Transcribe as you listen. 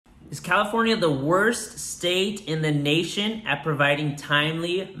Is California the worst state in the nation at providing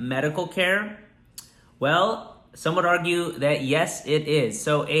timely medical care? Well, some would argue that yes, it is.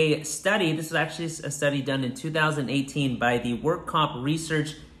 So a study, this was actually a study done in 2018 by the Work Comp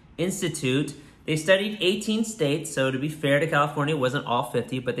Research Institute. They studied 18 states, so to be fair to California, it wasn't all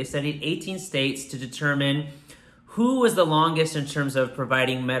 50, but they studied 18 states to determine who was the longest in terms of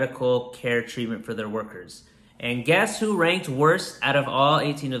providing medical care treatment for their workers. And guess who ranked worst out of all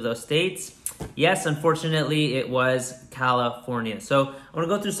 18 of those states? Yes, unfortunately, it was California. So I'm going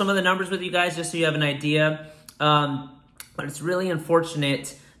to go through some of the numbers with you guys just so you have an idea. But it's really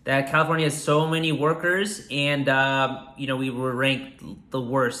unfortunate that California has so many workers, and we were ranked the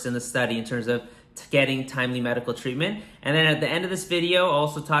worst in the study in terms of getting timely medical treatment. And then at the end of this video, I'll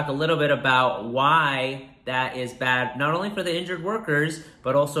also talk a little bit about why that is bad, not only for the injured workers,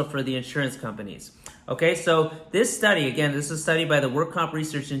 but also for the insurance companies. Okay, so this study, again, this is a study by the Work Comp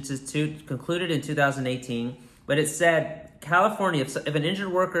Research Institute, concluded in 2018, but it said California, if an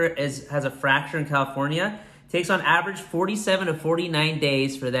injured worker has a fracture in California, it takes on average 47 to 49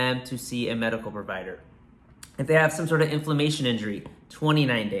 days for them to see a medical provider. If they have some sort of inflammation injury,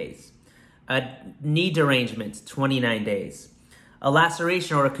 29 days. A knee derangement, 29 days. A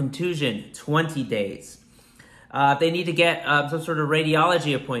laceration or a contusion, 20 days. If they need to get some sort of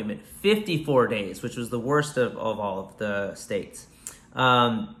radiology appointment, 54 days, which was the worst of all of the states.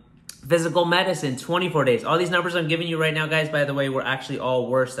 Physical medicine, 24 days. All these numbers I'm giving you right now, guys, by the way, were actually all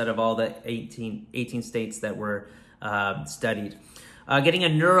worst out of all the 18 states that were studied. Getting a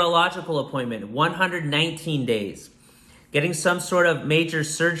neurological appointment, 119 days. Getting some sort of major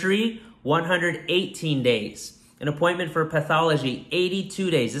surgery, 118 days. An appointment for pathology,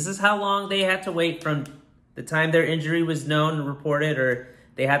 82 days. This is how long they had to wait from the time their injury was known and reported, or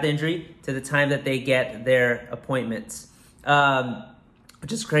they had the injury, to the time that they get their appointments,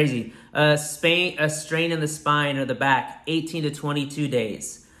 which is crazy. A strain in the spine or the back, 18 to 22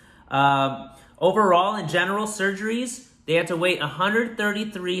 days. Overall, in general surgeries, they had to wait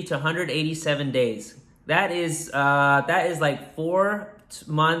 133 to 187 days. That is like 4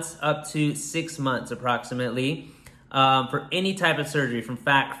 months up to 6 months approximately. For any type of surgery, from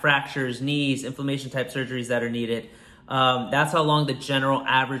fractures, knees, inflammation type surgeries that are needed. That's how long the general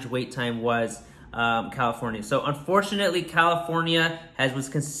average wait time was, California. So unfortunately, California was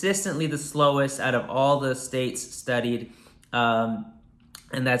consistently the slowest out of all the states studied. And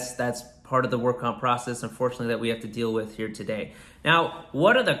that's part of the work comp process, unfortunately, that we have to deal with here today. Now,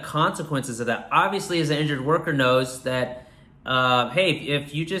 what are the consequences of that? Obviously, as an injured worker knows that hey,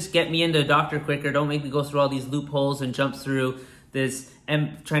 if you just get me into a doctor quicker, don't make me go through all these loopholes and jump through this,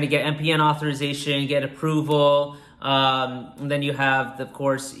 trying to get MPN authorization, get approval. And then you have, of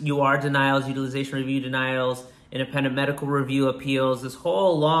course, UR denials, utilization review denials, independent medical review appeals, this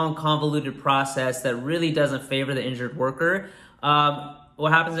whole long convoluted process that really doesn't favor the injured worker.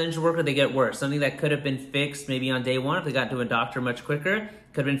 What happens to the injured worker? They get worse. Something that could have been fixed maybe on day one if they got to a doctor much quicker,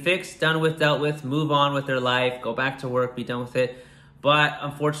 could have been fixed, done with, dealt with, move on with their life, go back to work, be done with it. But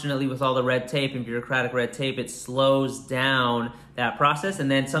unfortunately, with all the red tape and bureaucratic red tape, it slows down that process.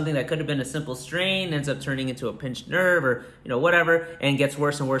 And then something that could have been a simple strain ends up turning into a pinched nerve or whatever, and gets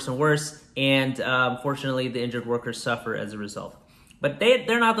worse and worse and worse. And unfortunately, the injured workers suffer as a result. But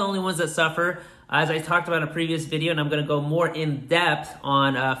they're not the only ones that suffer. As I talked about in a previous video, and I'm going to go more in depth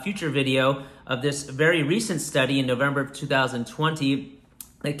on a future video of this very recent study in November of 2020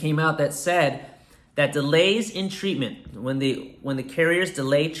 that came out that said that delays in treatment, when the carriers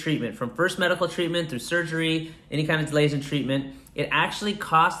delay treatment from first medical treatment through surgery, any kind of delays in treatment, it actually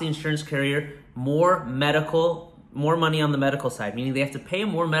costs the insurance carrier more money on the medical side, meaning they have to pay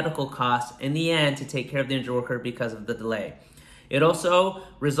more medical costs in the end to take care of the injured worker because of the delay. It also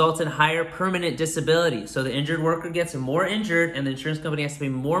results in higher permanent disability. So the injured worker gets more injured and the insurance company has to pay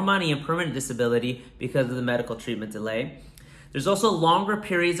more money in permanent disability because of the medical treatment delay. There's also longer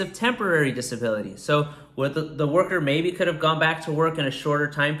periods of temporary disability. So what the worker maybe could have gone back to work in a shorter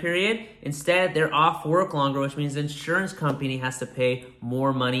time period. Instead, they're off work longer, which means the insurance company has to pay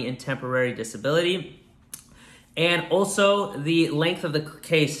more money in temporary disability. And also the length of the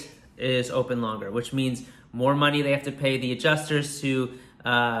case is open longer, which means more money they have to pay the adjusters to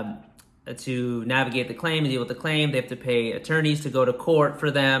navigate the claim and deal with the claim. They have to pay attorneys to go to court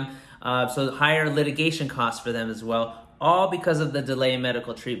for them. So higher litigation costs for them as well, all because of the delay in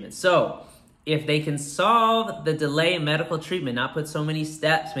medical treatment. So if they can solve the delay in medical treatment, not put so many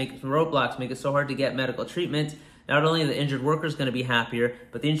steps, make some roadblocks, make it so hard to get medical treatment, not only the injured worker is going to be happier,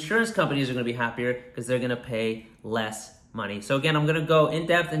 but the insurance companies are going to be happier because they're going to pay less money. So again, I'm going to go in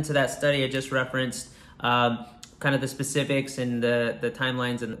depth into that study I just referenced. kind of the specifics and the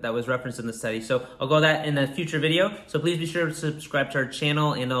timelines and that was referenced in the study. So I'll go that in a future video. So please be sure to subscribe to our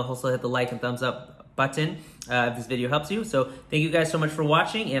channel, and also hit the like and thumbs up button if this video helps you. So thank you guys so much for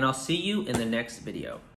watching, and I'll see you in the next video.